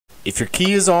If your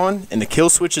key is on and the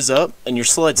kill switch is up and your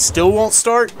sled still won't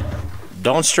start,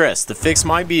 don't stress. The fix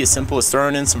might be as simple as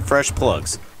throwing in some fresh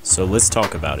plugs. So let's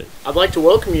talk about it. I'd like to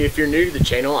welcome you if you're new to the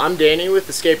channel. I'm Danny with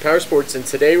Escape Powersports, and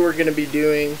today we'll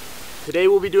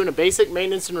be doing a basic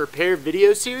maintenance and repair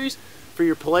video series for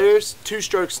your Polaris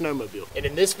two-stroke snowmobile. And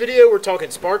in this video, we're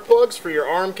talking spark plugs for your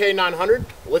RMK 900.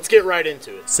 Let's get right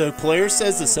into it. So Polaris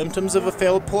says the symptoms of a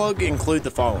failed plug include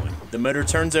the following. The motor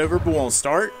turns over but won't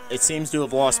start, it seems to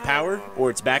have lost power, or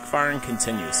it's backfiring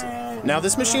continuously. Now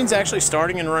this machine's actually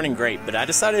starting and running great, but I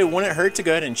decided it wouldn't hurt to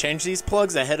go ahead and change these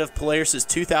plugs ahead of Polaris's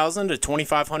 2,000 to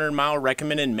 2,500 mile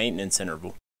recommended maintenance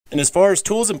interval. And as far as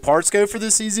tools and parts go for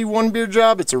this easy one-beer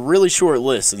job, it's a really short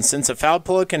list, and since a fouled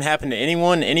plug can happen to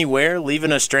anyone, anywhere,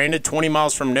 leaving us stranded 20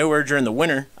 miles from nowhere during the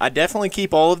winter, I definitely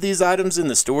keep all of these items in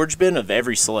the storage bin of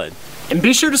every sled. And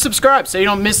be sure to subscribe so you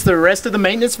don't miss the rest of the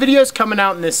maintenance videos coming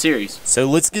out in this series. So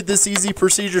let's get this easy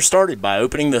procedure started by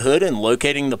opening the hood and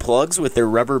locating the plugs with their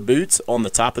rubber boots on the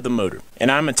top of the motor. And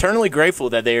I'm eternally grateful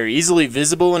that they are easily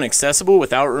visible and accessible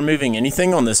without removing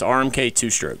anything on this RMK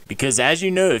two-stroke. Because as you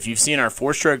know, if you've seen our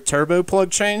four-stroke turbo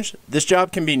plug change, this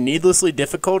job can be needlessly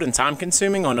difficult and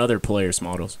time-consuming on other Polaris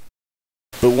models.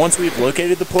 But once we've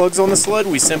located the plugs on the sled,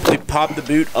 we simply pop the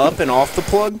boot up and off the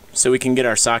plug so we can get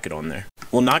our socket on there.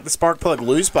 We'll knock the spark plug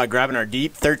loose by grabbing our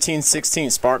deep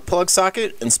 13/16 spark plug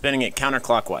socket and spinning it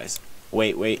counterclockwise.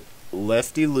 Wait,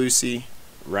 lefty-loosey,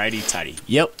 righty-tighty.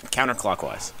 Yep,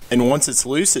 counterclockwise. And once it's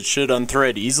loose, it should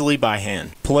unthread easily by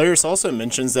hand. Polaris also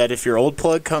mentions that if your old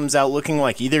plug comes out looking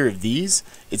like either of these,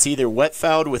 it's either wet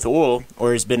fouled with oil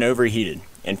or has been overheated,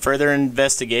 and further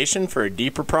investigation for a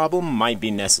deeper problem might be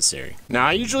necessary. Now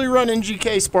I usually run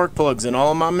NGK spark plugs in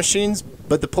all of my machines,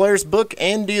 but the Polaris book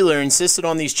and dealer insisted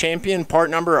on these Champion part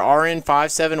number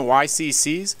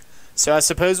RN57YCCs, so I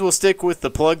suppose we'll stick with the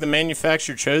plug the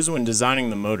manufacturer chose when designing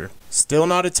the motor. Still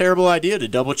not a terrible idea to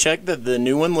double check that the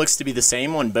new one looks to be the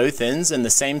same on both ends and the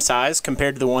same size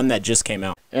compared to the one that just came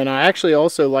out. And I actually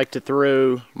also like to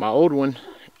throw my old one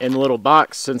in a little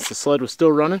box since the sled was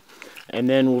still running, and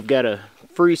then we've got a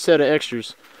free set of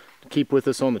extras to keep with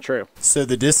us on the trail. So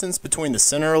the distance between the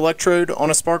center electrode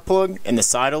on a spark plug and the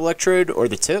side electrode or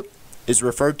the tip is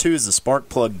referred to as the spark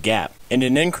plug gap. And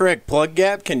an incorrect plug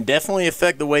gap can definitely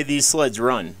affect the way these sleds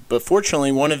run. But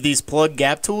fortunately, one of these plug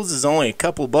gap tools is only a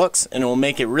couple bucks, and it will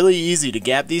make it really easy to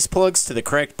gap these plugs to the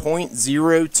correct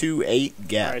 0.028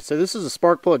 gap. Alright, so this is a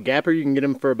spark plug gapper. You can get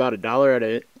them for about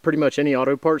 $1 at pretty much any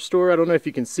auto parts store. I don't know if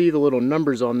you can see the little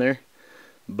numbers on there,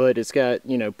 but it's got,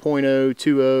 you know,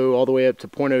 0.020 all the way up to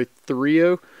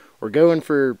 0.030. We're going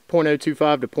for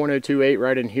 0.025 to 0.028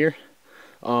 right in here.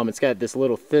 It's got this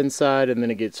little thin side, and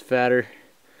then it gets fatter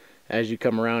as you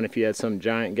come around if you had some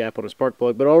giant gap on a spark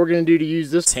plug. But all we're going to do to use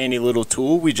this handy little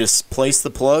tool, we just place the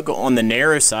plug on the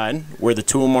narrow side where the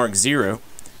tool marks 0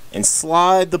 and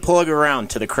slide the plug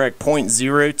around to the correct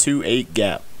 0.028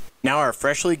 gap. Now our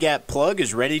freshly gapped plug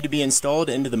is ready to be installed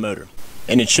into the motor,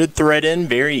 and it should thread in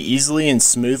very easily and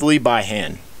smoothly by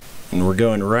hand. And we're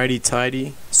going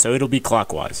righty-tighty, so it'll be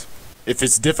clockwise. If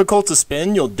it's difficult to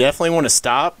spin, you'll definitely want to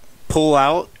stop, pull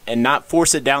out, and not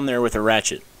force it down there with a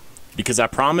ratchet, because I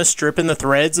promise stripping the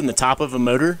threads in the top of a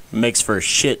motor makes for a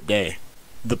shit day.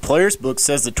 The Polaris book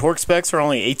says the torque specs are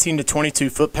only 18 to 22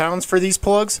 foot-pounds for these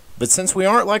plugs, but since we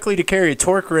aren't likely to carry a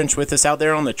torque wrench with us out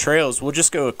there on the trails, we'll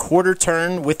just go a quarter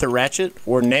turn with the ratchet,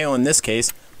 or nail in this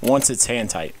case, once it's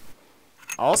hand tight.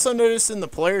 I also noticed in the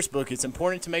Polaris book it's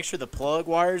important to make sure the plug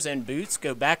wires and boots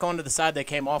go back onto the side they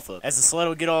came off of, as the sled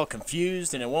will get all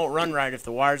confused and it won't run right if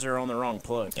the wires are on the wrong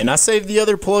plug. And I saved the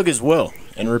other plug as well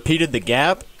and repeated the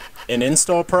gap and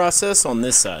install process on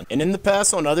this side. And in the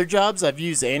past on other jobs I've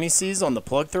used anti-seize on the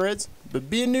plug threads, but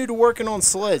being new to working on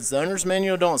sleds, the owner's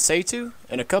manual don't say to,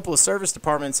 and a couple of service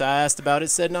departments I asked about it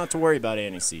said not to worry about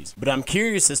anti-seize. But I'm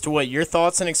curious as to what your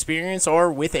thoughts and experience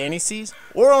are with anti-seize,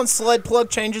 or on sled plug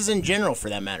changes in general for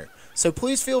that matter. So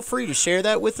please feel free to share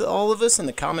that with all of us in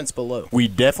the comments below. We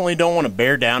definitely don't want to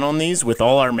bear down on these with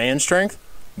all our man strength,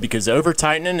 because over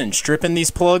tightening and stripping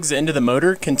these plugs into the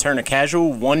motor can turn a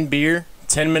casual 1 beer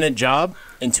 10-minute job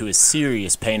into a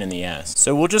serious pain in the ass.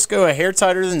 So we'll just go a hair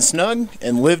tighter than snug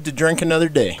and live to drink another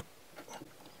day.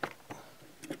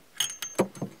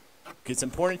 It's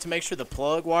important to make sure the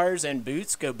plug wires and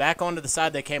boots go back onto the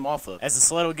side they came off of, as the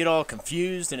sled will get all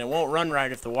confused and it won't run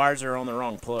right if the wires are on the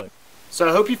wrong plug. So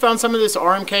I hope you found some of this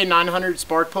RMK 900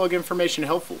 spark plug information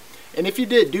helpful. And if you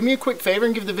did, do me a quick favor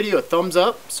and give the video a thumbs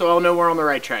up so I'll know we're on the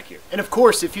right track here. And of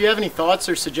course, if you have any thoughts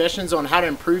or suggestions on how to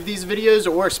improve these videos,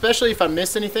 or especially if I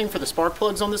missed anything for the spark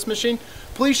plugs on this machine,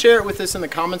 please share it with us in the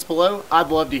comments below. I'd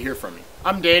love to hear from you.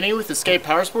 I'm Danny with Escape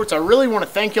Powersports. I really want to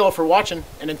thank y'all for watching,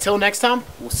 and until next time,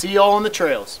 we'll see y'all on the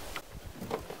trails.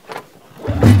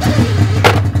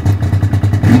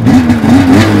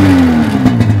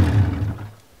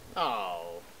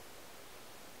 Oh.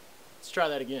 Let's try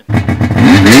that again.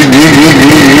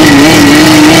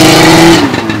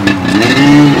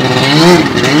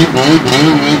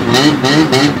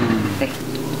 Hey,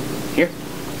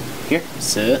 here,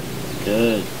 sit,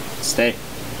 good, stay,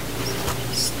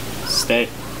 stay,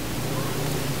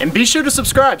 and be sure to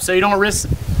subscribe so you don't risk.